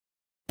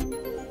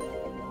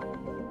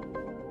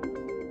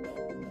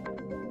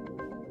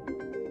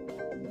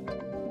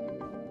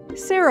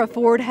Sarah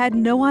Ford had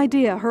no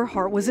idea her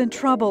heart was in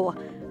trouble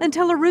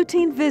until a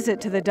routine visit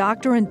to the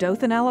doctor in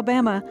Dothan,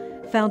 Alabama,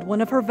 found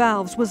one of her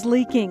valves was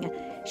leaking.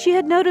 She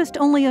had noticed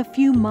only a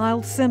few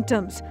mild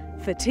symptoms: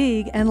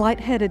 fatigue and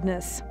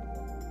lightheadedness.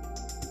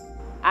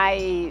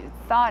 I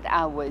thought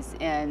I was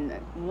in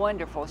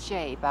wonderful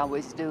shape. I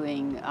was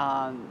doing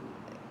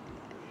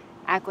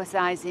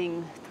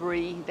aquasizing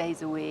 3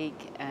 days a week,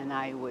 and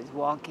I was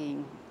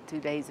walking 2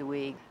 days a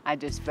week. I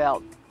just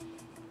felt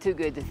too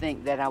good to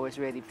think that I was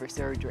ready for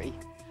surgery.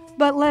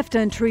 But left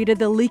untreated,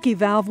 the leaky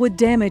valve would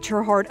damage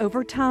her heart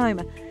over time.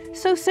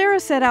 So Sarah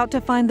set out to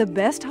find the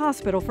best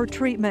hospital for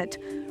treatment.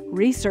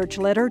 Research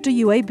led her to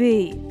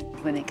UAB.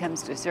 When it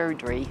comes to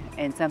surgery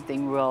and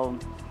something real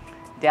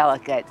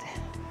delicate,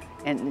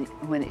 and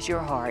when it's your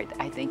heart,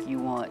 I think you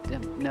want to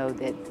know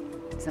that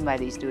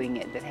somebody's doing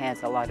it that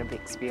has a lot of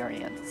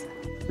experience.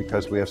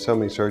 Because we have so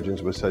many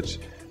surgeons with such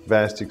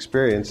vast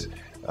experience,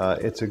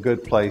 it's a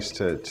good place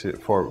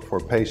for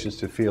patients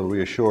to feel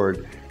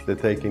reassured that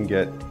they can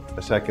get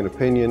a second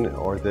opinion,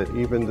 or that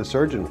even the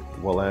surgeon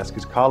will ask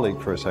his colleague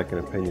for a second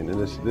opinion. And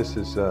this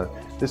is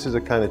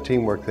a kind of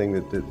teamwork thing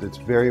that's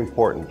very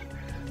important.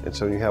 And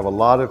so you have a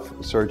lot of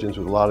surgeons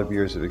with a lot of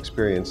years of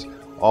experience.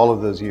 All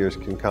of those years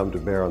can come to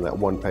bear on that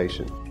one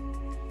patient.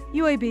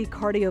 UAB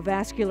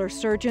cardiovascular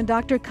surgeon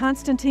Dr.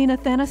 Konstantin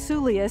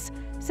Athanasoulias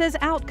says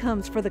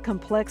outcomes for the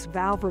complex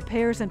valve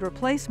repairs and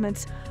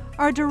replacements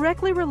are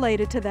directly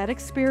related to that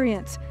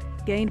experience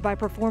gained by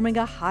performing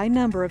a high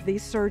number of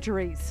these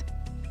surgeries.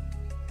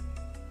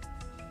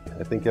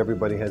 I think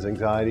everybody has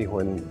anxiety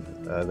when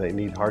they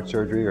need heart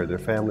surgery or their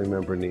family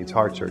member needs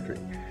heart surgery.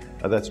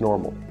 That's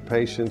normal.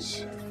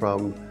 Patients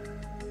from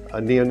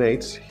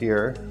neonates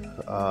here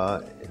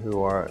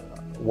who are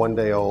 1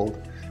 day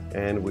old,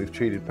 and we've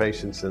treated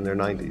patients in their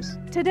 90s.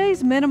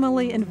 Today's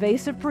minimally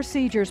invasive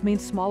procedures mean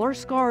smaller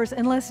scars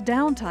and less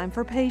downtime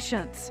for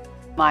patients.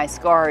 My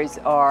scars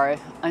are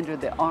under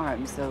the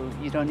arms, so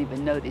you don't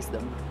even notice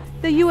them.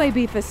 The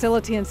UAB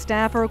facility and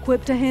staff are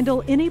equipped to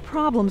handle any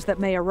problems that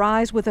may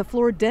arise with a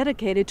floor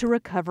dedicated to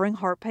recovering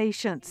heart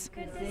patients.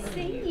 Good to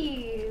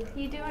see you.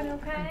 You doing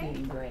okay? I'm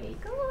doing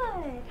great.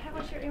 Good. How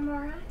was your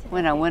MRI today?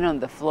 When I went on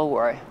the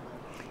floor,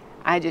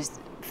 I just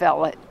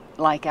felt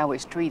like I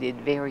was treated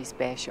very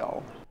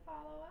special.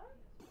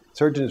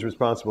 Surgeon is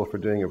responsible for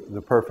doing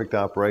the perfect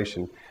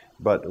operation,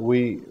 but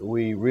we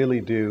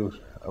really do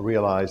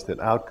realize that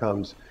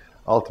outcomes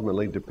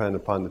ultimately depend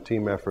upon the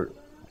team effort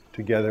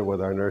together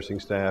with our nursing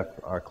staff,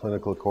 our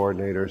clinical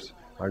coordinators,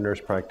 our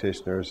nurse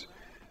practitioners.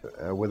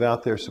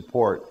 Without their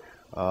support,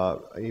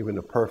 even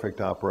a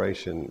perfect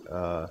operation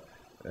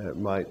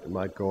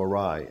might go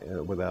awry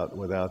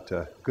without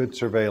good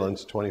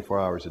surveillance 24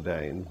 hours a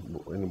day,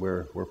 and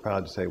we're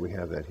proud to say we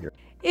have that here.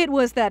 It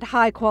was that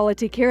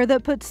high-quality care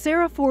that put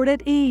Sarah Ford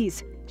at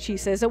ease. She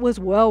says it was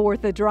well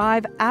worth the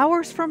drive,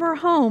 hours from her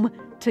home,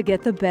 to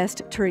get the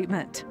best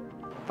treatment.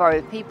 For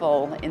the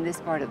people in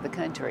this part of the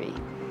country,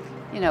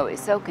 you know,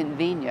 it's so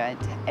convenient,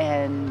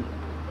 and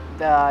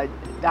the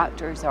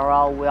doctors are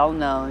all well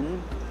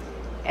known,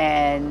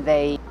 and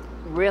they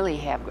really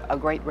have a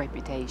great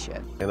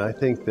reputation. And I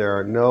think there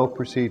are no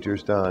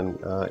procedures done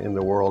in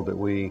the world that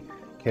we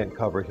can't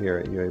cover here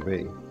at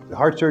UAB.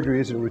 Heart surgery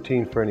isn't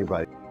routine for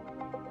anybody.